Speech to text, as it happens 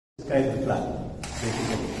describe the plasma.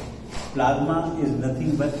 Basically, plasma is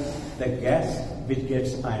nothing but the gas which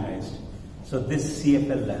gets ionized. So this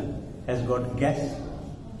CFL lamp has got gas.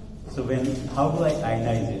 So how do I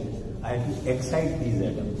ionize it? I have to excite these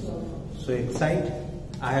atoms. So excite,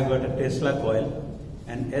 I have got a Tesla coil,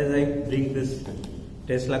 and as I bring this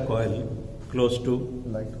Tesla coil close to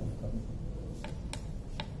light,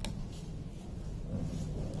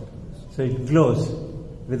 so it glows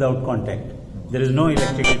without contact. There is no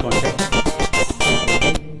electrical contact.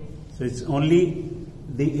 So it's only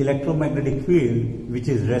the electromagnetic field which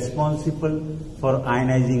is responsible for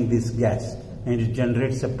ionizing this gas, and it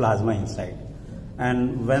generates a plasma inside.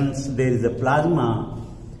 And once there is a plasma,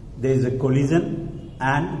 there is a collision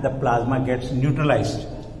and the plasma gets neutralized.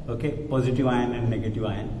 Okay, positive ion and negative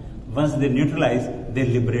ion. Once they neutralize, they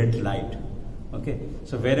liberate light. Okay,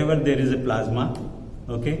 so wherever there is a plasma,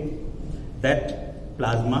 okay, that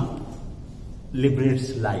plasma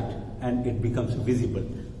liberates light and it becomes visible.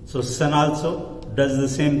 So sun also does the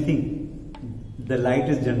same thing. The light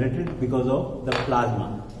is generated because of the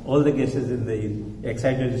plasma. All the gases in the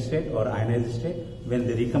excited state or ionized state, when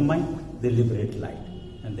they recombine, they liberate light,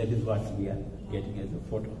 and that is what we are getting as a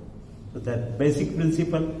photon. So that basic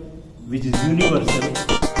principle, which is universal,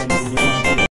 when we demonstrate